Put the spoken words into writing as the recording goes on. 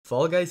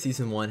Fall Guys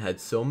Season 1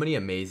 had so many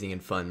amazing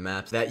and fun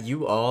maps that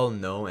you all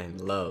know and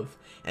love,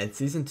 and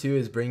Season 2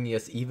 is bringing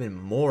us even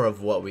more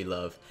of what we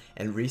love,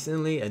 and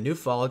recently a new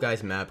Fall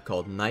Guys map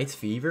called Night's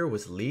Fever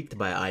was leaked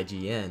by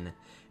IGN.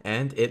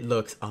 And it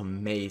looks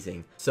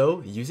amazing.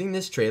 So using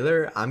this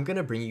trailer, I'm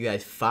gonna bring you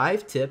guys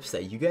 5 tips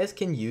that you guys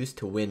can use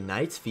to win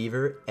Night's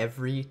Fever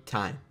every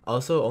time.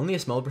 Also, only a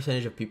small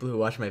percentage of people who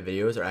watch my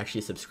videos are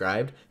actually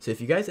subscribed, so if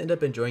you guys end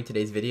up enjoying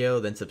today's video,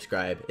 then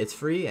subscribe. It's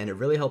free and it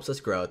really helps us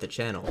grow out the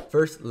channel.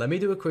 First, let me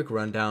do a quick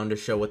rundown to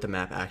show what the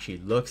map actually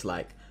looks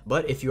like.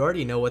 But if you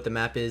already know what the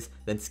map is,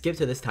 then skip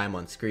to this time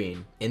on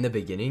screen. In the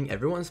beginning,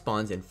 everyone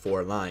spawns in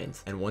 4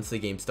 lines, and once the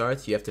game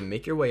starts, you have to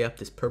make your way up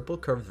this purple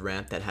curved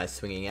ramp that has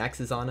swinging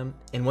axes on them,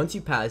 and once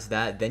you pass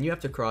that, then you have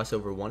to cross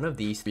over one of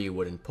these 3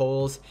 wooden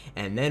poles,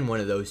 and then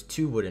one of those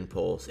 2 wooden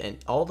poles, and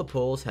all the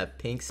poles have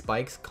pink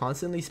spikes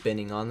constantly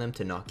spinning on them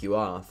to knock you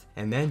off.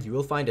 And then you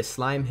will find a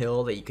slime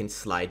hill that you can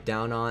slide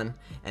down on,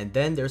 and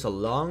then there's a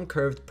long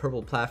curved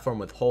purple platform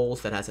with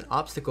holes that has an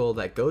obstacle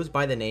that goes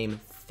by the name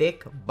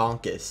Thick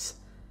Bonkus.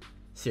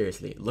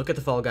 Seriously, look at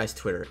the Fall Guys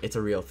Twitter, it's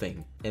a real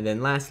thing. And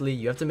then lastly,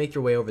 you have to make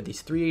your way over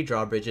these 3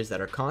 drawbridges that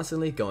are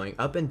constantly going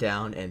up and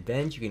down, and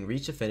then you can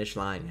reach the finish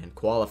line and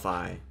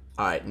qualify.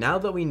 Alright, now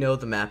that we know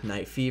the map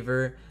Night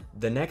Fever,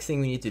 the next thing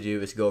we need to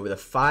do is go over the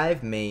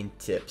 5 main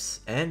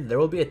tips, and there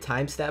will be a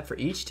timestamp for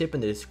each tip in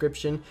the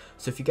description,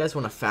 so if you guys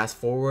want to fast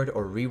forward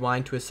or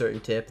rewind to a certain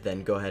tip,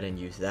 then go ahead and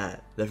use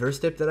that. The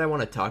first tip that I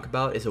want to talk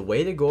about is a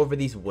way to go over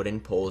these wooden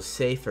poles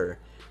safer.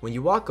 When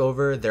you walk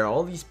over, there are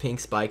all these pink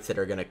spikes that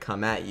are going to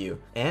come at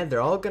you, and they're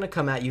all going to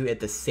come at you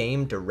at the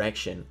same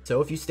direction.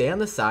 So if you stay on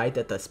the side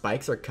that the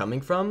spikes are coming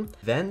from,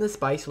 then the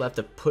spikes will have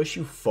to push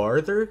you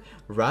farther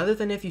rather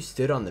than if you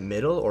stood on the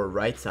middle or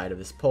right side of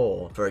this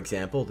pole. For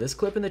example, this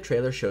clip in the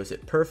trailer shows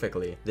it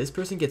perfectly. This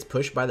person gets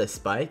pushed by the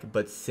spike,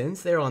 but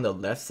since they're on the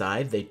left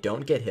side, they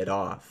don't get hit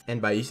off.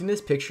 And by using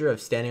this picture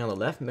of standing on the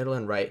left, middle,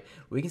 and right,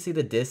 we can see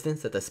the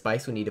distance that the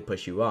spikes will need to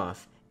push you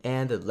off.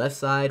 And the left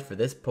side for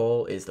this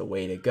pole is the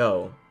way to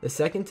go. The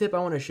second tip I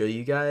want to show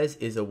you guys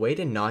is a way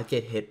to not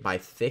get hit by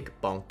Thick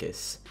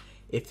Bonkus.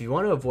 If you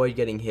want to avoid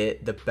getting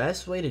hit, the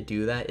best way to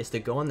do that is to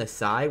go on the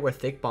side where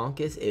Thick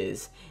Bonkus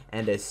is,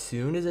 and as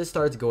soon as it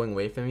starts going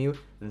away from you,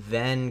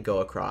 then go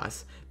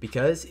across,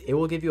 because it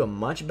will give you a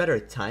much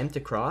better time to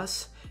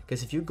cross.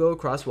 Because if you go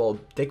across while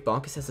Thick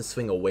Bonkus has to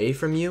swing away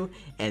from you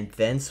and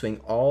then swing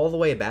all the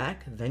way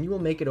back, then you will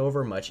make it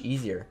over much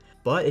easier.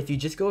 But if you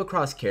just go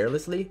across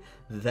carelessly,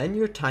 then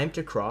your time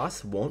to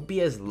cross won't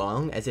be as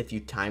long as if you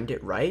timed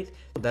it right.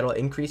 That'll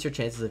increase your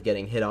chances of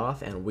getting hit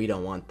off, and we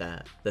don't want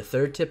that. The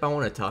third tip I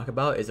want to talk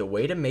about is a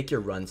way to make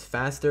your runs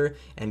faster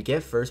and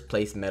get first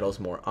place medals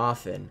more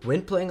often.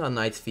 When playing on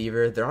Night's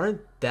Fever, there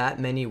aren't that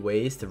many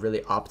ways to really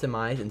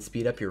optimize and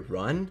speed up your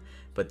run,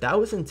 but that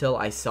was until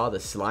I saw the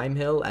slime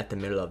hill at the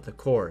middle of the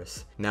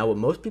course. Now what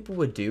most people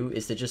would do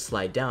is to just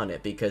slide down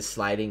it because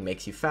sliding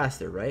makes you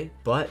faster, right?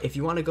 But if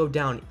you want to go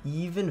down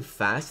even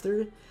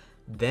faster,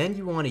 then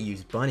you want to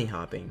use bunny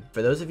hopping.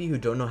 For those of you who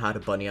don't know how to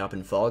bunny hop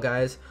in Fall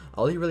Guys,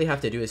 all you really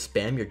have to do is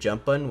spam your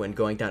jump button when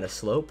going down a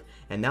slope,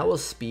 and that will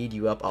speed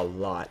you up a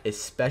lot,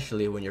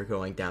 especially when you're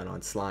going down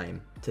on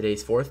slime.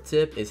 Today's fourth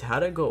tip is how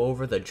to go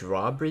over the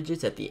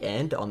drawbridges at the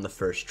end on the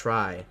first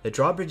try. The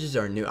drawbridges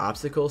are a new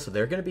obstacle, so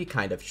they're going to be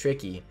kind of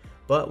tricky.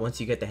 But once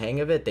you get the hang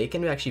of it, they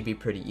can actually be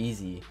pretty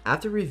easy.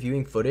 After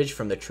reviewing footage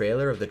from the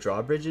trailer of the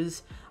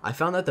drawbridges, I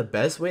found that the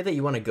best way that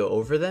you want to go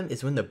over them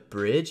is when the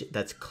bridge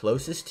that's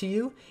closest to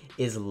you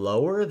is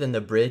lower than the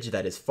bridge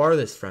that is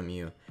farthest from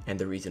you. And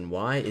the reason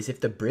why is if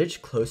the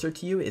bridge closer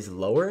to you is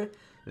lower,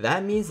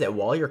 that means that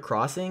while you're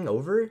crossing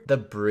over, the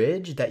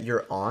bridge that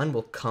you're on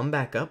will come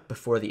back up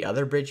before the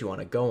other bridge you want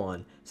to go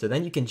on. So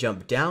then you can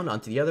jump down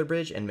onto the other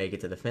bridge and make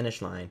it to the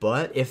finish line.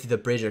 But if the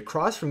bridge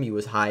across from you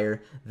was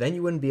higher, then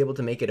you wouldn't be able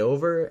to make it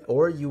over,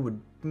 or you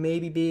would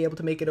maybe be able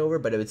to make it over,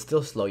 but it would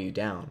still slow you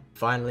down.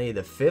 Finally,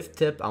 the fifth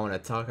tip I want to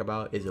talk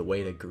about is a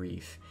way to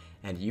grief.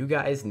 And you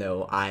guys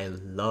know I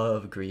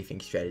love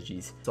griefing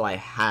strategies, so I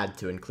had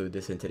to include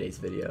this in today's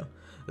video.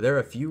 There are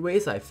a few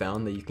ways I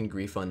found that you can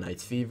grief on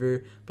Night's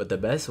Fever, but the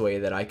best way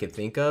that I could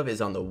think of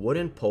is on the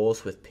wooden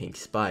poles with pink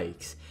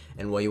spikes.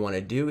 And what you want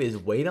to do is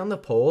wait on the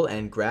pole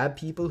and grab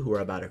people who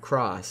are about to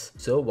cross.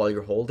 So while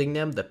you're holding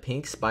them, the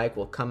pink spike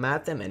will come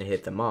at them and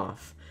hit them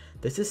off.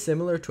 This is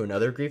similar to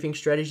another griefing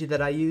strategy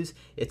that I use.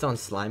 It's on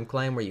Slime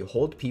Climb, where you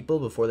hold people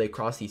before they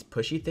cross these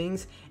pushy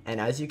things, and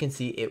as you can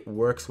see, it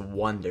works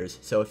wonders.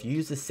 So if you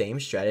use the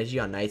same strategy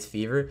on Night's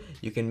Fever,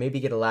 you can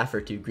maybe get a laugh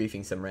or two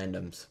griefing some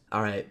randoms.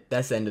 Alright,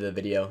 that's the end of the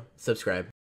video. Subscribe.